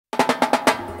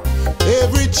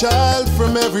Every child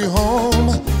from every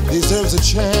home deserves a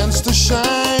chance to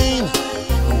shine.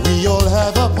 We all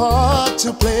have a part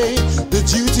to play. The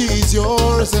duty is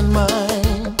yours and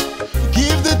mine.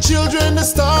 Give the children the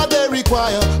start they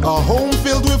require, a home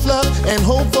filled with love and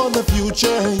hope for the future,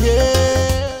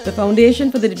 yeah. The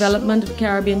Foundation for the Development of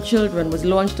Caribbean Children was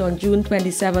launched on June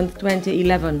 27,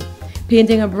 2011,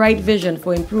 painting a bright vision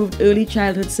for improved early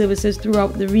childhood services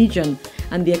throughout the region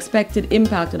and the expected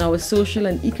impact on our social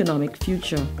and economic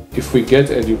future. If we get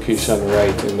education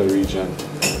right in the region,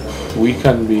 we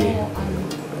can be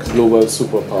global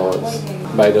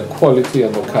superpowers by the quality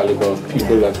and the caliber of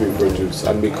people that we produce.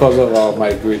 And because of our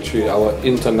migratory, our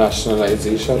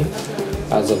internationalization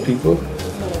as a people,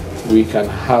 we can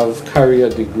carry a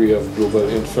degree of global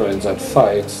influence that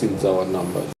far exceeds our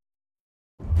numbers.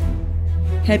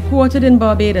 Headquartered in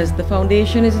Barbados, the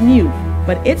foundation is new,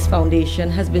 but its foundation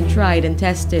has been tried and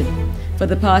tested. For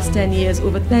the past 10 years,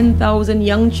 over 10,000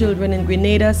 young children in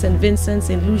Grenada, St. Vincent,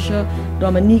 St. Lucia,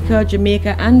 Dominica,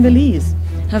 Jamaica, and Belize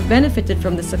have benefited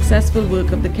from the successful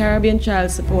work of the Caribbean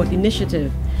Child Support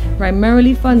Initiative,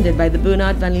 primarily funded by the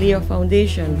Bernard Van Leer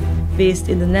Foundation, based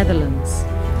in the Netherlands.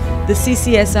 The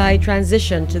CCSI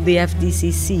transitioned to the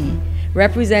FDCC,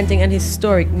 representing an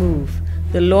historic move,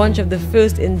 the launch of the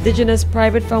first indigenous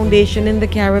private foundation in the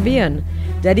Caribbean,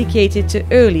 dedicated to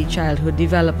early childhood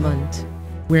development.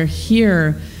 We're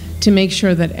here to make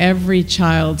sure that every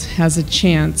child has a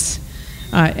chance.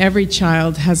 Every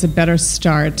child has a better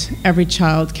start. Every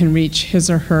child can reach his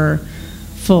or her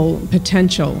full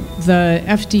potential. The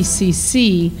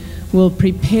FDCC will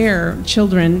prepare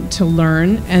children to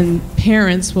learn, and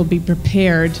parents will be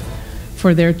prepared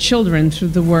for their children through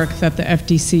the work that the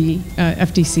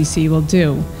FDCC will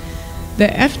do. The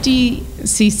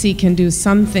FDCC can do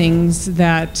some things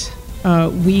that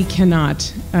we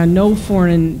cannot, no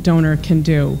foreign donor can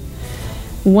do.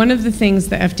 One of the things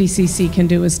the FDCC can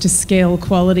do is to scale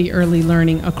quality early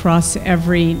learning across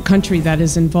every country that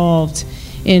is involved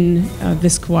in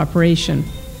this cooperation.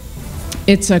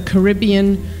 It's a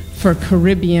Caribbean for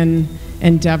Caribbean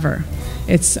endeavor.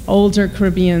 It's older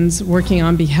Caribbeans working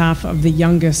on behalf of the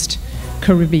youngest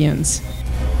Caribbeans.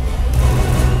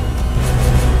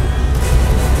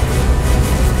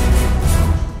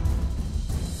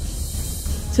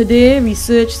 Today,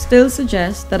 research still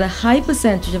suggests that a high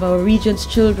percentage of our region's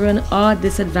children are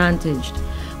disadvantaged,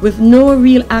 with no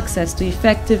real access to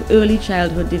effective early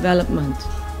childhood development.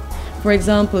 For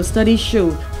example, studies show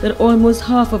that almost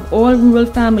half of all rural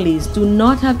families do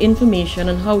not have information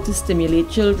on how to stimulate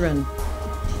children.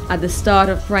 At the start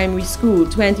of primary school,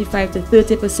 25 to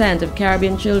 30% of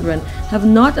Caribbean children have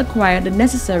not acquired the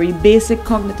necessary basic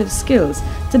cognitive skills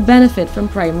to benefit from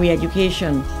primary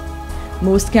education.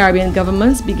 Most Caribbean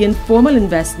governments begin formal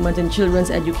investment in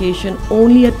children's education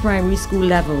only at primary school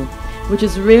level, which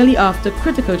is rarely after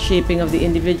critical shaping of the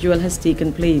individual has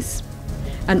taken place.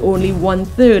 And only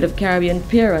 1/3 of Caribbean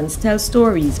parents tell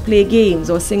stories, play games,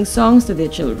 or sing songs to their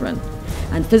children.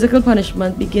 And physical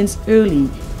punishment begins early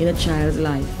in a child's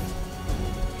life.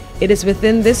 It is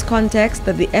within this context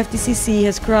that the FDCC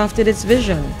has crafted its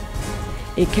vision: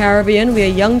 a Caribbean where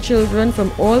young children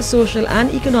from all social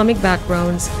and economic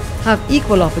backgrounds have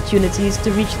equal opportunities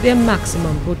to reach their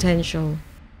maximum potential.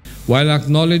 While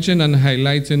acknowledging and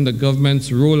highlighting the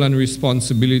government's role and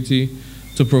responsibility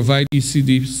to provide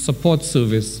ECD support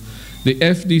service, the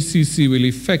FDCC will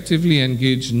effectively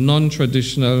engage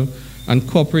non-traditional and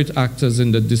corporate actors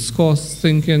in the discourse,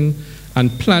 thinking,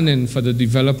 and planning for the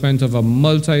development of a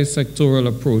multi-sectoral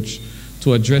approach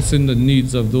to addressing the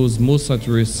needs of those most at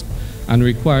risk and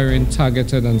requiring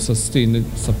targeted and sustained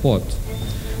support.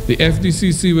 The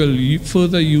FDCC will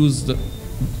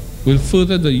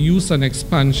further the use and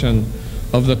expansion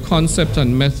of the concept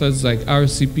and methods like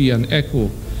RCP and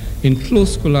ECHO in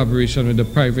close collaboration with the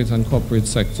private and corporate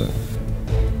sector.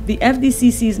 The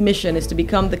FDCC's mission is to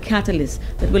become the catalyst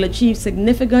that will achieve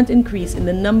significant increase in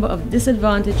the number of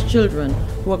disadvantaged children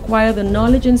who acquire the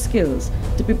knowledge and skills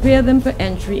to prepare them for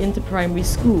entry into primary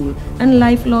school and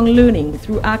lifelong learning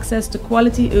through access to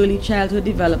quality early childhood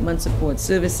development support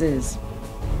services.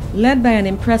 Led by an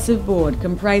impressive board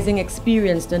comprising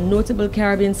experienced and notable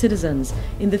Caribbean citizens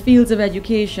in the fields of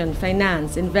education,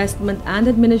 finance, investment, and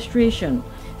administration,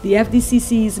 the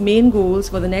FDCC's main goals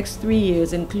for the next 3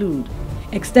 years include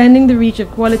extending the reach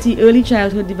of quality early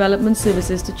childhood development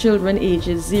services to children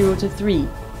ages 0 to 3,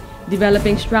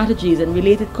 developing strategies and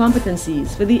related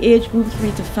competencies for the age group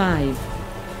 3 to 5,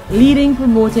 leading,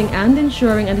 promoting, and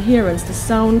ensuring adherence to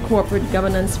sound corporate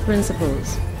governance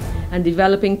principles, and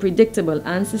developing predictable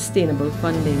and sustainable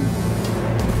funding.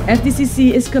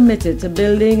 FDCC is committed to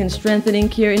building and strengthening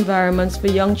care environments for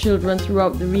young children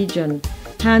throughout the region,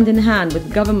 hand in hand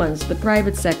with governments, the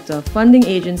private sector, funding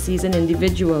agencies, and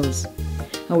individuals.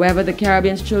 However, the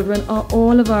Caribbean's children are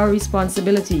all of our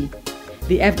responsibility.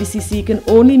 The FDCC can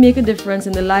only make a difference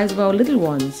in the lives of our little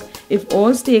ones if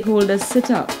all stakeholders sit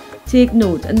up, take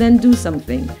note, and then do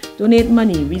something. Donate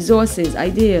money, resources,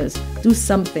 ideas, do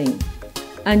something.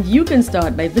 And you can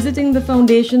start by visiting the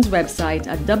Foundation's website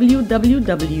at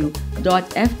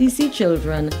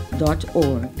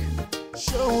www.fdcchildren.org.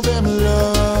 Show them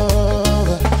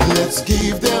love, let's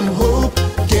give them hope.